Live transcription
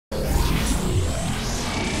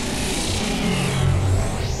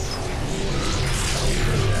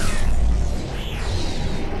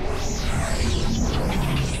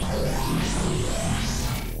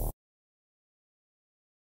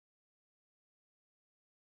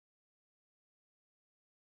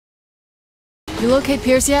You locate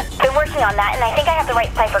Pierce yet? Been working on that, and I think I have the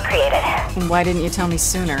right cipher created. Why didn't you tell me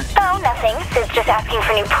sooner? Oh, nothing. Sis just asking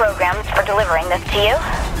for new programs for delivering this to you.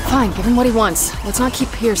 Fine, give him what he wants. Let's not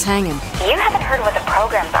keep Pierce hanging. You haven't heard what the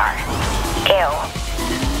programs are. Ew.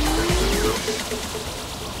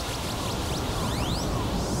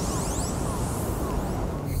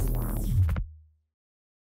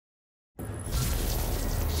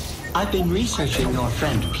 I've been researching your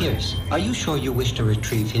friend Pierce. Are you sure you wish to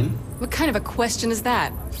retrieve him? What kind of a question is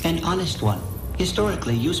that? An honest one.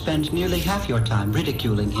 Historically, you spend nearly half your time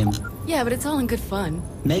ridiculing him. Yeah, but it's all in good fun.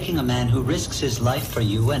 Making a man who risks his life for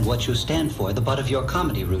you and what you stand for the butt of your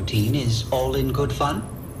comedy routine is all in good fun?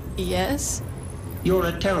 Yes? You're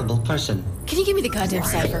a terrible person. Can you give me the goddamn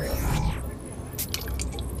cipher?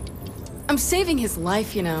 I'm saving his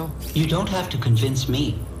life, you know. You don't have to convince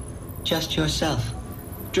me. Just yourself.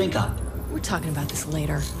 Drink up. We're talking about this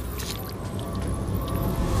later.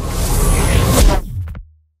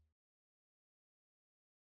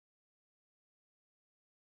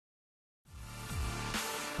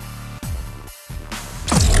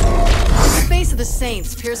 Face of the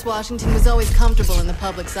Saints, Pierce Washington was always comfortable in the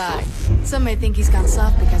public's eye. Some may think he's gone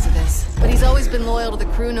soft because of this, but he's always been loyal to the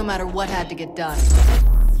crew no matter what had to get done.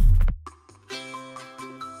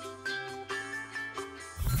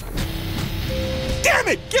 Damn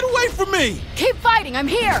it! Get away from me! Keep fighting, I'm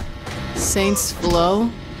here! Saints Flow?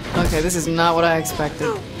 Okay, this is not what I expected.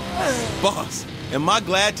 Boss, am I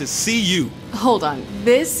glad to see you? Hold on,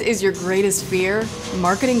 this is your greatest fear?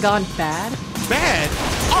 Marketing gone bad? Bad?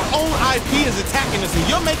 Our own IP is attacking us and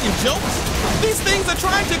you're making jokes? These things are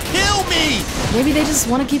trying to kill me! Maybe they just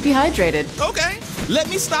want to keep you hydrated. Okay, let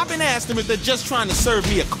me stop and ask them if they're just trying to serve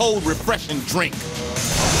me a cold, refreshing drink.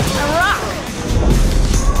 Rock!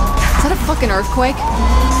 Is that a fucking earthquake?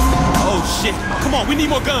 Oh shit, come on, we need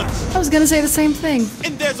more guns. I was gonna say the same thing.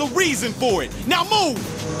 And there's a reason for it. Now move!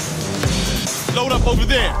 Load up over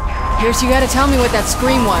there. Pierce, you gotta tell me what that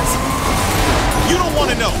scream was. You don't want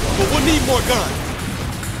to know, but we'll need more guns.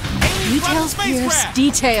 Details, Pierce,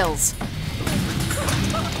 details.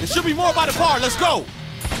 There should be more by the bar, let's go!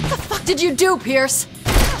 What the fuck did you do, Pierce?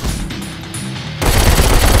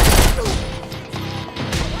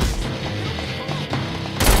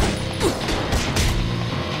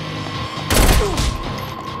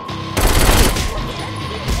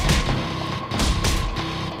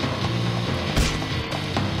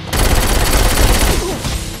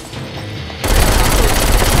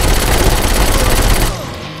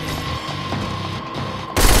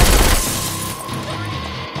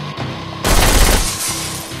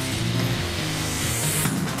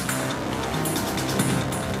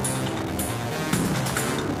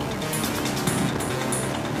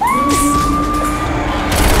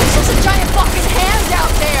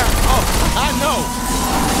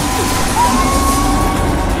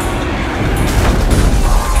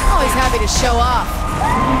 To show off.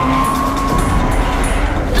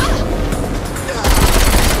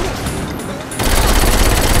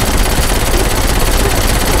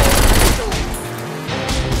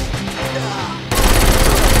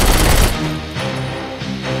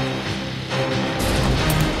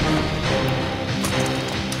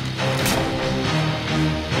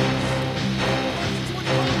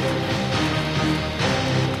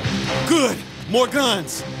 Good! More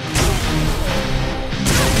guns!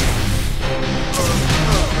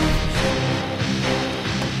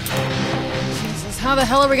 How the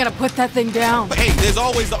hell are we gonna put that thing down? But hey, there's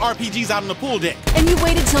always the RPGs out on the pool deck. And you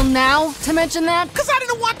waited till now to mention that? Cause I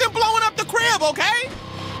didn't want them blowing up the crib, okay?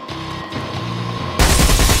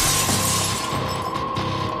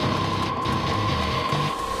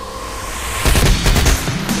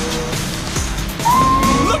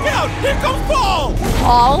 Look out! Here comes Paul!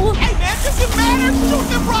 Paul? Hey man, does it matter? Shoot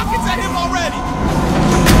them rockets at him already!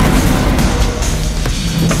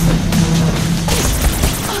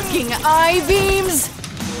 I-beams!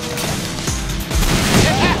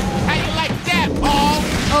 How you like that, Paul?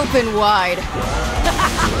 Open wide.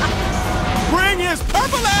 Bring his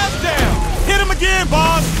purple ass down! Hit him again,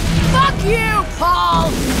 boss! Fuck you, Paul!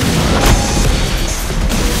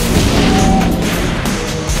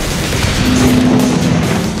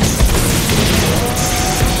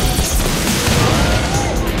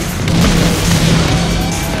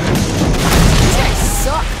 These guys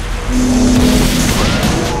suck.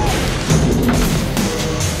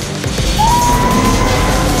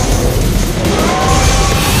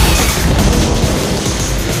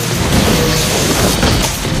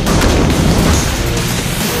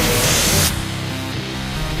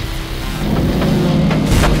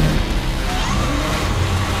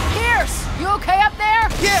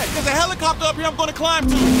 Yeah, there's a helicopter up here I'm gonna climb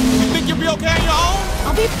to. You think think you'll be okay on your own?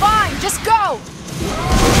 I'll be fine, just go!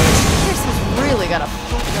 Pierce has really got a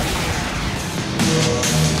fucked up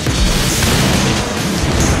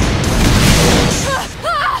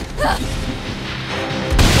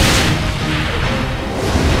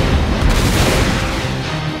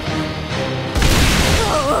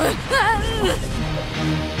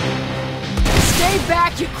Stay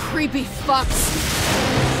back, you creepy fucks!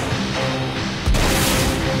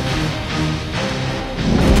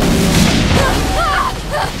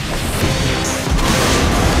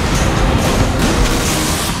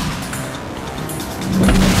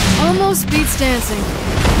 Almost beats dancing.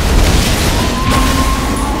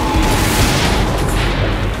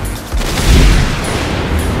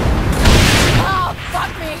 Oh,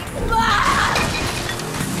 fuck me! Ah!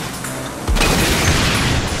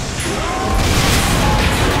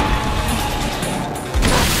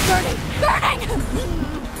 Burning! Burning!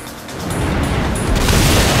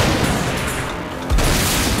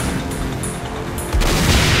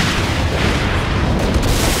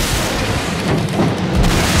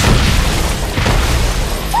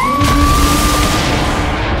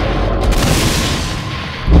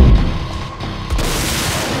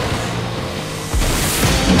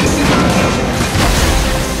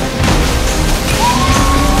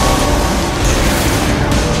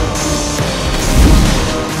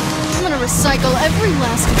 Recycle every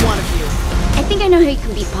last one of you. I think I know how you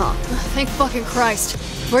can beat Paul. Thank fucking Christ.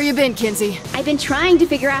 Where you been, Kinzie? I've been trying to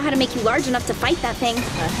figure out how to make you large enough to fight that thing. The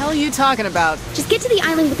hell are you talking about? Just get to the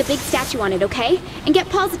island with the big statue on it, okay? And get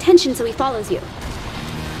Paul's attention so he follows you.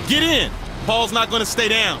 Get in! Paul's not gonna stay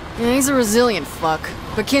down. Yeah, he's a resilient fuck.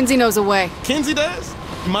 But Kinzie knows a way. Kinzie does?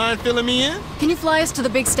 You mind filling me in? Can you fly us to the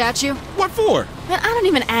big statue? What for? Man, I don't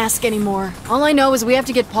even ask anymore. All I know is we have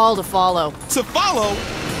to get Paul to follow. To follow?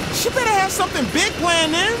 She better have something big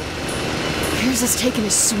planned then. Pierce is taking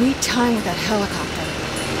his sweet time with that helicopter.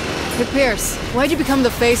 Hey, Pierce, why'd you become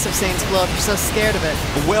the face of Saints Flow if you're so scared of it?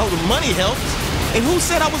 Well, the money helps. And who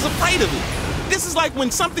said I was afraid of it? This is like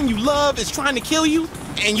when something you love is trying to kill you,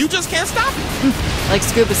 and you just can't stop it. Like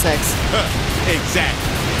scuba sex. Exactly.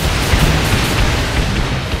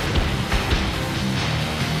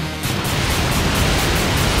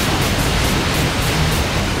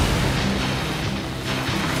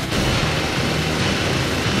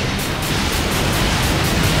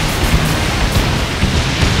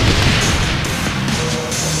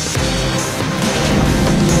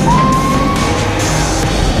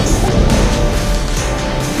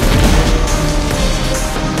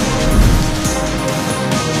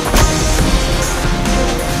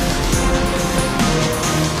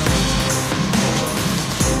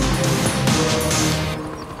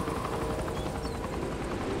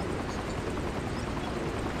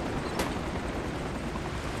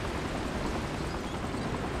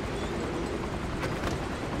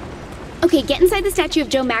 Okay, get inside the statue of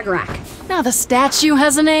Joe Magarak. Now the statue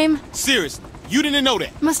has a name? Seriously, you didn't know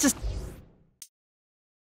that. Must have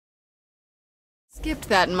skipped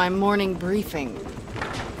that in my morning briefing.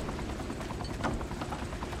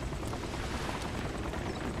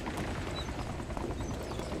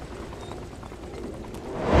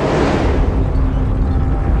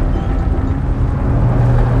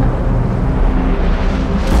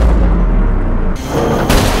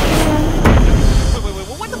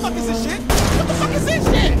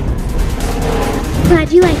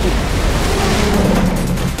 Glad you like it.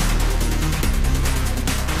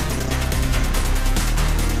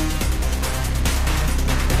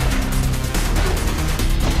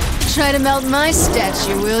 Try to melt my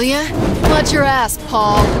statue, will ya? Watch your ass,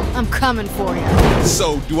 Paul. I'm coming for you.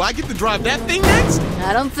 So, do I get to drive that thing next?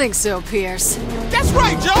 I don't think so, Pierce. That's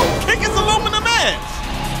right, Joe! Kick his aluminum ass!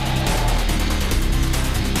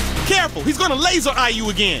 Careful, he's gonna laser eye you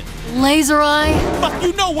again. Laser eye? Fuck,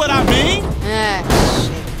 you know what I mean! Ah, shit.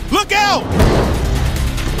 Look out!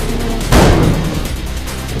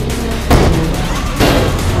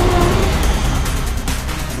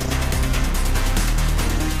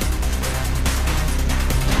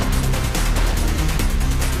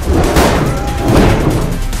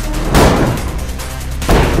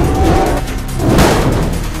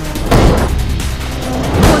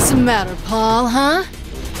 What's the matter, Paul, huh?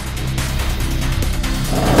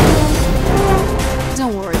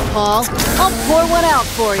 Don't worry, Paul. I'll pour one out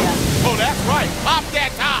for you. Oh, that's right. Pop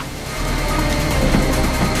that top.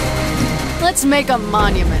 Let's make a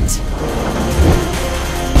monument.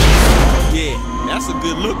 Yeah, that's a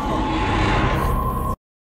good look.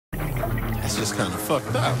 That's just kind of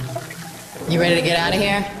fucked up. You ready to get out of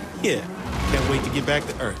here? Yeah, can't wait to get back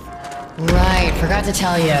to Earth. Right, forgot to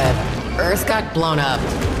tell you. Earth got blown up.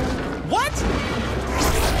 What?